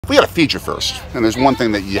we got to feed you first. And there's one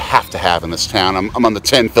thing that you have to have in this town. I'm on the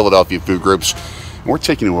 10 Philadelphia food groups. And we're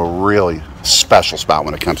taking you to a really special spot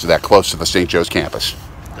when it comes to that, close to the St. Joe's campus.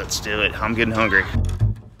 Let's do it. I'm getting hungry.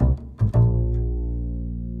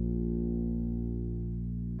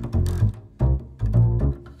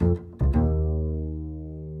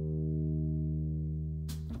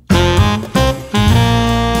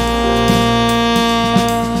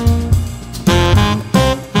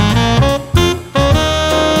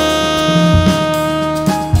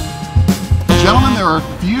 Gentlemen, there are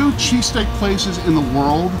a few cheesesteak places in the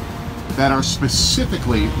world that are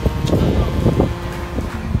specifically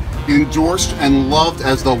endorsed and loved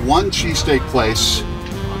as the one cheesesteak place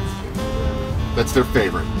that's their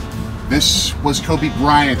favorite. This was Kobe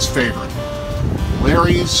Bryant's favorite,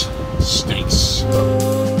 Larry's Steaks.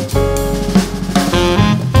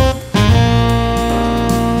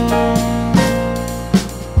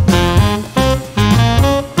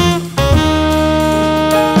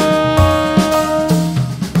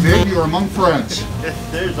 Among friends.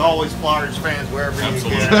 There's always Flyers fans wherever you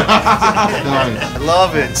get. I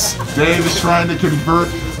love it. Dave is trying to convert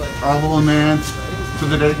our little man to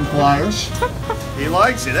the Dayton Flyers. He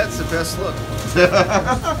likes it. That's the best look.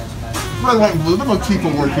 Red, white, and blue. The motif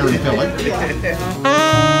will work here in Philly.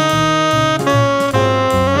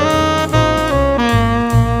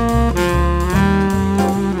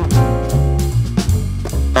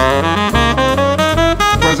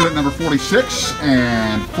 President number 46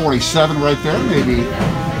 and 47 right there, maybe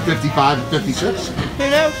 55 and 56. Who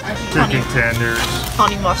knows? Chicken tenders.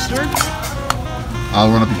 Honey mustard. I'll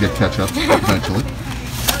run up and get ketchup eventually.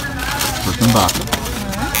 First unboxing.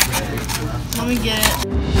 Alright. Let me get it.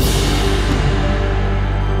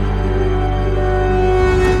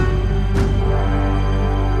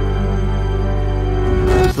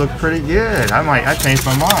 Those look pretty good. I changed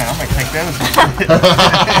my mind. I might take those.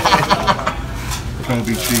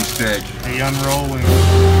 Kobe cheesesteak. The unrolling.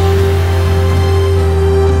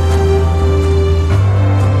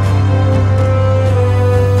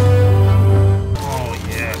 Oh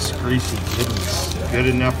yes, greasy goodness. Good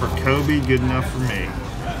enough for Kobe, good enough for me.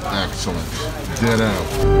 Excellent. Ditto.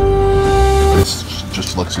 This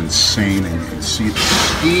just looks insane, and you can see the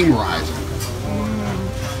steam rising.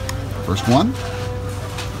 First one.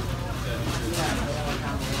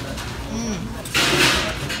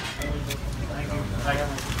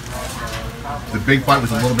 The big bite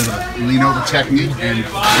was a little bit of a lean over technique and the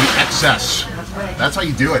excess. That's how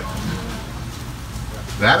you do it.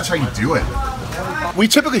 That is how you do it. We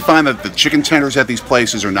typically find that the chicken tenders at these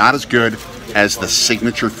places are not as good as the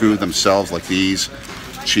signature food themselves, like these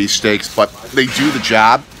cheesesteaks, but they do the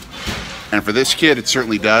job. And for this kid, it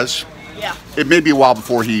certainly does. Yeah. It may be a while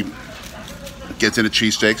before he gets into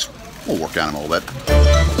cheesesteaks. We'll work on him a little bit.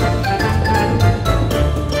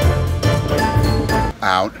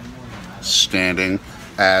 Outstanding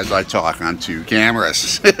as I talk onto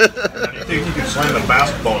cameras. I think you can slam a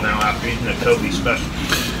basketball now after eating a Kobe special.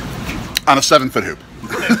 On a 7-foot hoop.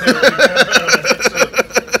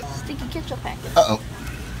 Sticky ketchup packet. Uh-oh.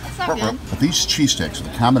 That's not good. These cheesesteaks are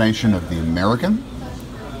the combination of the American,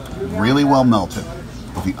 really well melted,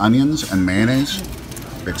 with the onions and mayonnaise,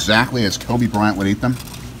 exactly as Kobe Bryant would eat them.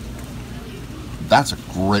 That's a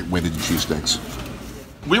great way to do cheesesteaks.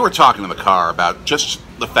 We were talking in the car about just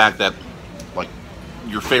the fact that, like,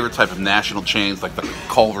 your favorite type of national chains, like the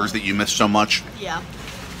Culver's that you miss so much, Yeah.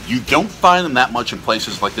 you don't find them that much in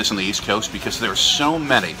places like this on the East Coast because there are so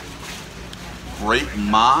many great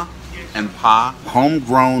ma and pa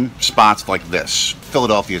homegrown spots like this.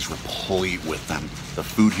 Philadelphia is replete with them. The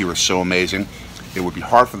food here is so amazing. It would be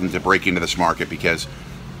hard for them to break into this market because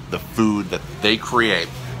the food that they create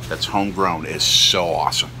that's homegrown is so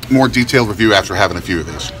awesome. More detailed review after having a few of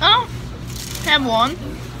these. Oh, had one.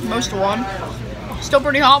 Most of one. Still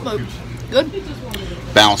pretty hot, but good.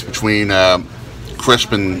 Balance between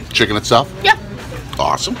crisp and chicken itself? Yeah.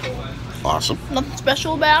 Awesome. Awesome. Nothing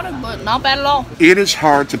special about it, but not bad at all. It is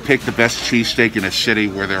hard to pick the best cheesesteak in a city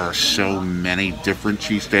where there are so many different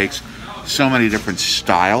cheesesteaks, so many different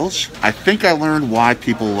styles. I think I learned why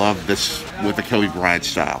people love this with the Kobe Bryant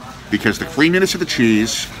style. Because the creaminess of the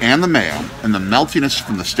cheese and the mayo and the meltiness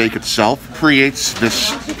from the steak itself creates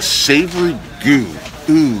this savory goo,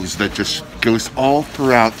 ooze that just goes all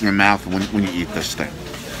throughout your mouth when you eat this thing.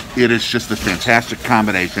 It is just a fantastic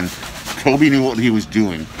combination. Kobe knew what he was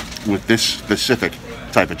doing with this specific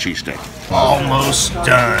type of cheesesteak. Almost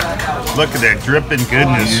done. Look at that dripping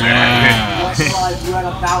goodness. Yes.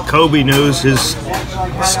 Kobe knows his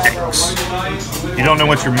steaks. You don't know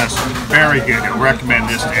what you're missing. Very good. I'll recommend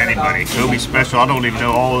this to anybody. Kobe special. I don't even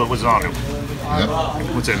know all that was on it.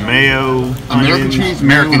 What's it? Mayo, American onions, cheese,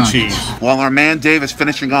 American mayo and cheese. While our man Dave is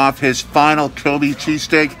finishing off his final Kobe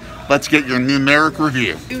cheesesteak, let's get your numeric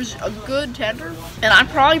review. It was a good tender, and I'd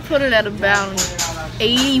probably put it at about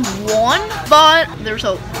 81, but there's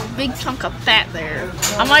a big chunk of fat there.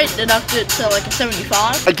 I might deduct it to like a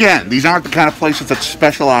 75. Again, these aren't the kind of places that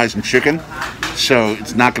specialize in chicken, so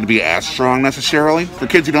it's not going to be as strong necessarily. For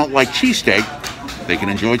kids who don't like cheesesteak, they can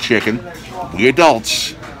enjoy chicken. We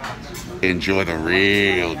adults enjoy the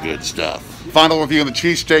real good stuff. Final review on the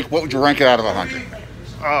cheesesteak, what would you rank it out of 100?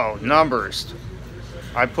 Oh, numbers.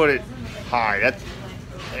 I put it high. That's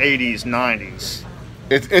 80s, 90s.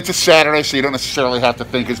 It's a Saturday, so you don't necessarily have to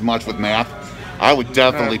think as much with math. I would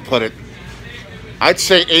definitely put it, I'd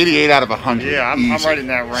say 88 out of 100. Yeah, I'm right in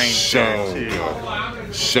that range. So there, too.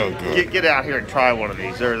 good. So good. Get out here and try one of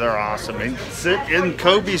these. They're awesome. And sit in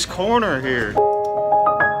Kobe's corner here.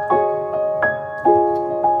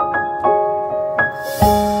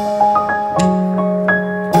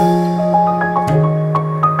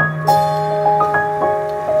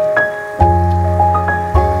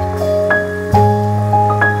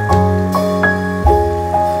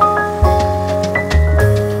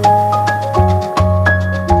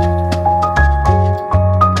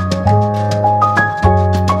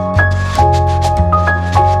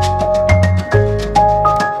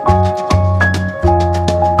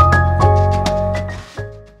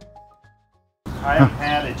 I haven't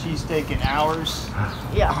had a cheesesteak in hours.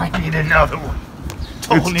 Yeah. I need another one.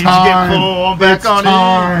 Tolle It's needs time. to get full. I'm back It's on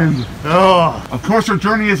time. in. Oh. Of course, our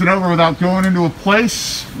journey isn't over without going into a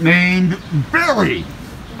place named Billy.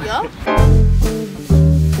 Yeah.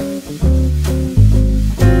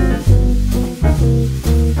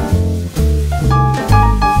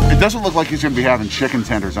 It doesn't look like he's going to be having chicken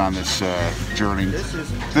tenders on this journey.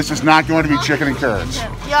 This is not going to be chicken and carrots.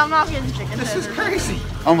 Yeah, I'm not getting chicken This is tenders. crazy.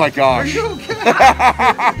 Oh my gosh. Are you okay?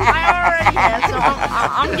 I already had, so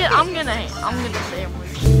I'm gonna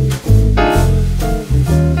sandwich.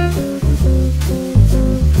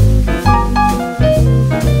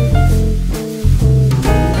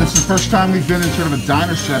 This is the first time we've been in sort of a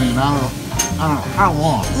diner setting in I don't know how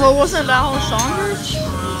long. Well, wasn't it Alessandro's?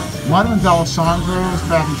 Might have been D'Alessandro's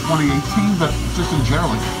back in 2018, but just in general,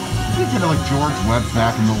 like, I think kind of like George Webb's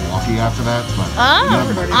back in Milwaukee after that. But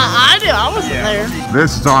I did. I wasn't there.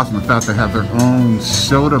 this is awesome. The fact they have their own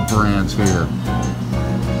soda brands here.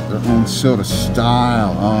 Their own soda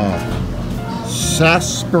style. Oh,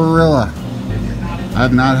 sarsaparilla. I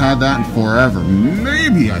have not had that in forever.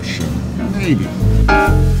 Maybe I should. Maybe.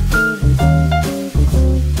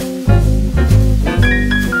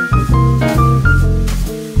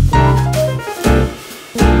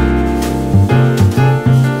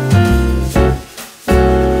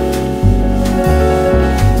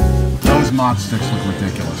 Those mod sticks look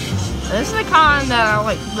ridiculous. This is the kind that I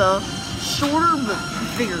like, the shorter but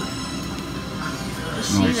bigger. You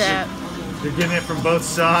see Nice. that? They're getting it from both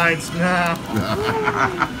sides now.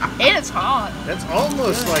 And it's hot. That's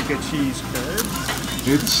almost like a cheese curd.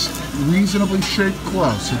 It's reasonably shaped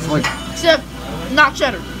close. It's like Except not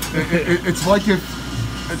cheddar. it's like if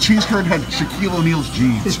a cheese curd had Shaquille O'Neal's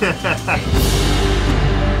jeans.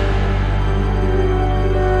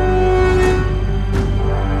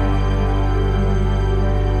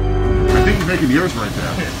 I think you're making yours right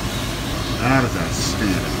there. That is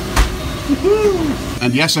outstanding.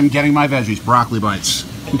 And yes, I'm getting my veggies, broccoli bites.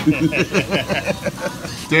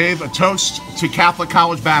 Dave, a toast to Catholic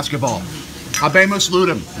college basketball. Habemus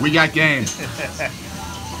Ludum, we got game.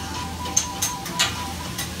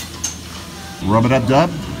 Rub it up, dub.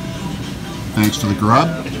 Thanks to the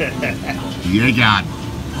grub. Yeah, God.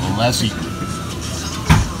 Bless you.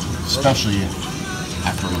 Especially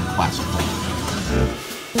after a little classic play.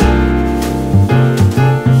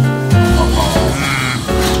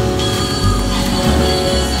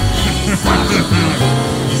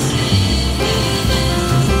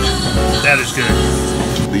 That is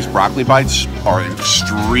good. These broccoli bites are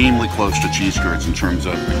extremely close to cheese curds in terms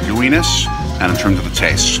of the gooiness and in terms of the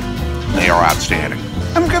taste. They are outstanding.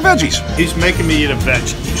 And good veggies. He's making me eat a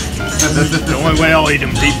veggie. The only way I'll eat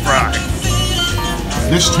them deep fried.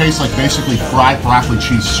 This tastes like basically fried broccoli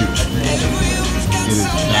cheese soup. It is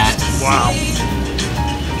that. Wow.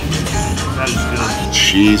 That is good.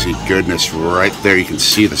 Cheesy goodness right there. You can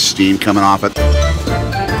see the steam coming off it.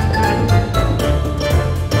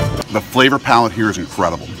 The flavor palette here is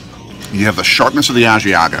incredible. You have the sharpness of the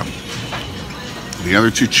Asiago. The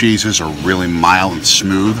other two cheeses are really mild and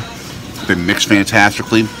smooth. They mix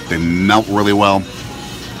fantastically. They melt really well.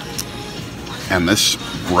 And this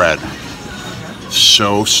bread,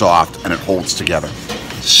 so soft and it holds together.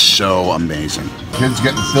 So amazing. Kids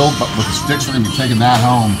getting filled, but with the sticks, we're gonna be taking that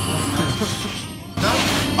home.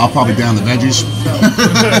 I'll probably down the veggies.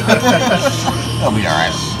 That'll be all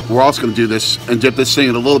right. We're also gonna do this and dip this thing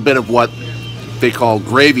in a little bit of what they call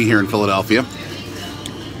gravy here in Philadelphia,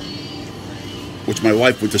 which my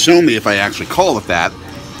wife would disown me if I actually call it that.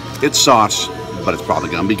 It's sauce, but it's probably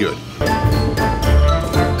gonna be good.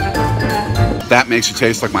 That makes it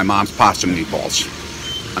taste like my mom's pasta and meatballs.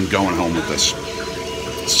 I'm going home with this.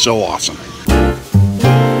 It's so awesome.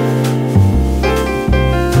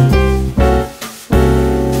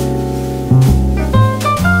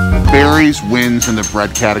 Barry's wins in the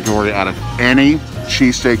bread category out of any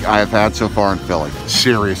cheesesteak I have had so far in Philly.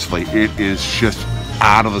 Seriously, it is just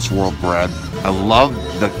out of this world bread. I love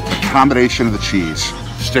the combination of the cheese.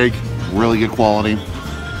 Steak, really good quality.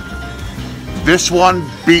 This one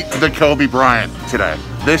beat the Kobe Bryant today.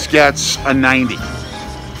 This gets a 90.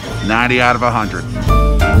 90 out of 100.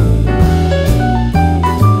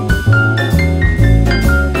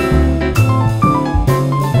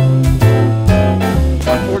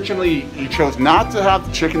 Unfortunately, you chose not to have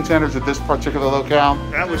the chicken tenders at this particular locale.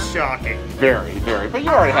 That was shocking. Very, very. But you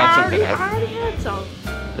already had some today. I already had some.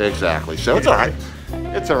 Exactly. So it's all right.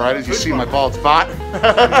 It's all right as you see my bald spot.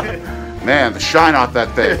 Man, the shine off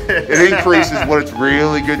that thing. It increases what it's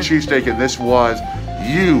really good cheesesteak, and this was.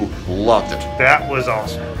 You loved it. That was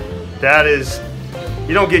awesome. That is,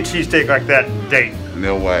 you don't get cheesesteak like that today.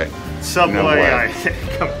 No way. Subway, No way.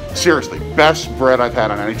 Seriously, best bread I've had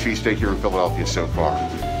on any cheesesteak here in Philadelphia so far.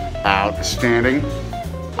 Outstanding.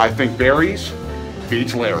 I think Barry's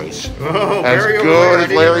beats Larry's. Oh, as very good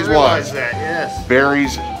as I Larry's didn't realize was. that, yes.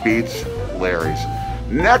 Barry's beats Larry's.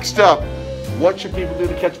 Next up, what should people do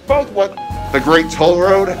to catch both what the great Toll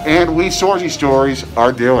Road and We Sorsy Stories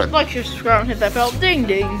are doing? Like, share, subscribe, and hit that bell. Ding,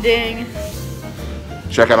 ding, ding.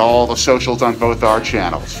 Check out all the socials on both our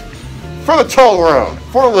channels. For the Toll Road,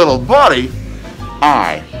 for little buddy,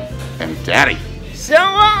 I am Daddy. So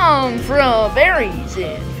long from Barry's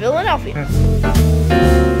in Philadelphia.